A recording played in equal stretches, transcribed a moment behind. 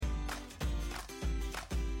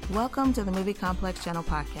Welcome to the Movie Complex Channel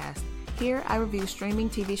podcast. Here, I review streaming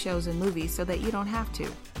TV shows and movies so that you don't have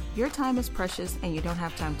to. Your time is precious and you don't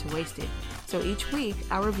have time to waste it. So each week,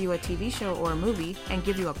 I'll review a TV show or a movie and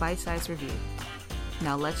give you a bite-sized review.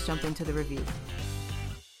 Now let's jump into the review.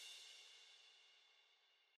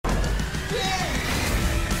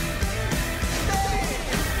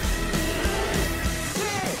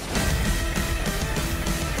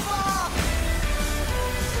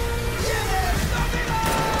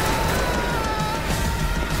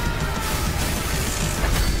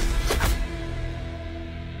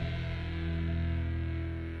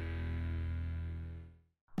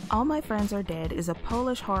 All My Friends Are Dead is a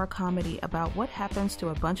Polish horror comedy about what happens to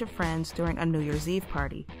a bunch of friends during a New Year's Eve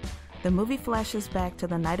party. The movie flashes back to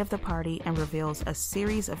the night of the party and reveals a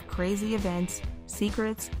series of crazy events,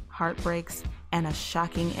 secrets, heartbreaks, and a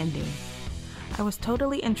shocking ending. I was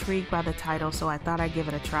totally intrigued by the title, so I thought I'd give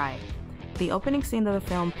it a try. The opening scene of the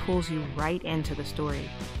film pulls you right into the story.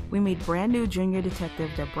 We meet brand new junior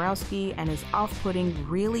detective Dabrowski and his off-putting,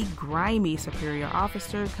 really grimy superior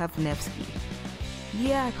officer Kavnevsky.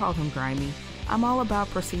 Yeah, I called him grimy. I'm all about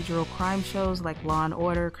procedural crime shows like Law &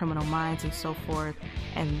 Order, Criminal Minds, and so forth,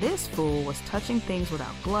 and this fool was touching things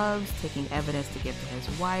without gloves, taking evidence to give to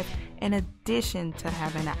his wife, in addition to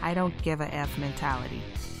having an I don't give a F mentality.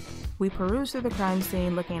 We peruse through the crime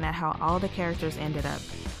scene looking at how all the characters ended up.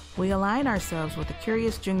 We align ourselves with the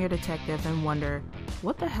curious junior detective and wonder,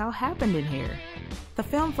 what the hell happened in here? The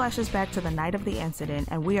film flashes back to the night of the incident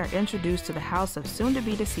and we are introduced to the house of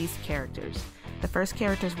soon-to-be-deceased characters. The first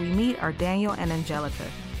characters we meet are Daniel and Angelica.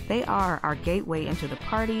 They are our gateway into the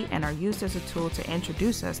party and are used as a tool to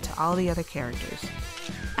introduce us to all the other characters.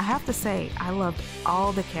 I have to say, I loved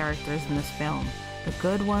all the characters in this film. The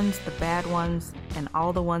good ones, the bad ones, and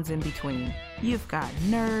all the ones in between. You've got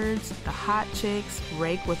nerds, the hot chicks,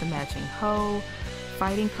 rake with a matching hoe,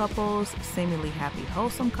 fighting couples, seemingly happy,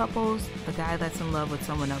 wholesome couples, the guy that's in love with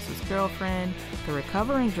someone else's girlfriend, the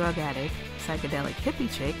recovering drug addict, psychedelic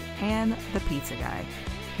hippie chick, and the pizza guy.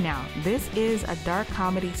 Now, this is a dark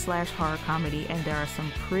comedy / horror comedy, and there are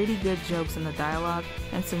some pretty good jokes in the dialogue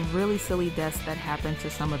and some really silly deaths that happen to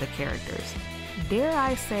some of the characters. Dare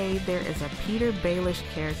I say there is a Peter Baelish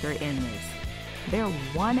character in this. Their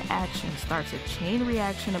one action starts a chain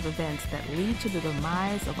reaction of events that lead to the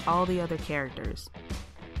demise of all the other characters.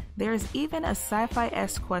 There is even a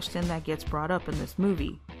sci-fi-esque question that gets brought up in this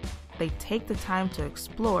movie. They take the time to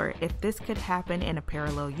explore if this could happen in a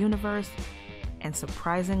parallel universe, and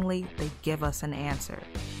surprisingly, they give us an answer.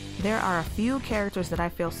 There are a few characters that I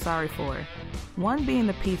feel sorry for. One being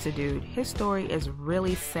the pizza dude. His story is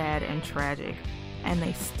really sad and tragic, and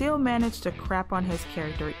they still manage to crap on his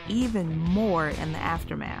character even more in the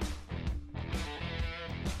aftermath.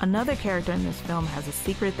 Another character in this film has a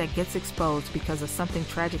secret that gets exposed because of something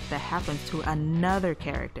tragic that happens to another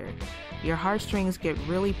character. Your heartstrings get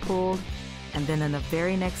really pulled, and then in the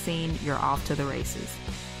very next scene, you're off to the races.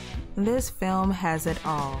 This film has it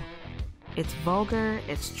all. It's vulgar,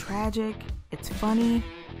 it's tragic, it's funny,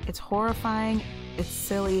 it's horrifying, it's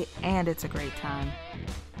silly, and it's a great time.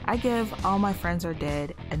 I give All My Friends Are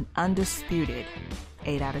Dead an undisputed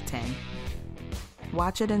 8 out of 10.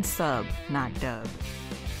 Watch it in sub, not dub.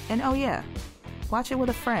 And oh yeah, watch it with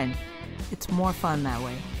a friend. It's more fun that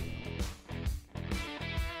way.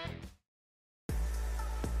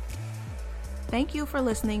 Thank you for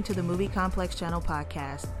listening to the Movie Complex Channel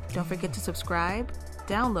podcast. Don't forget to subscribe,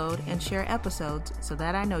 download, and share episodes so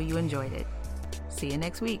that I know you enjoyed it. See you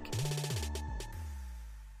next week.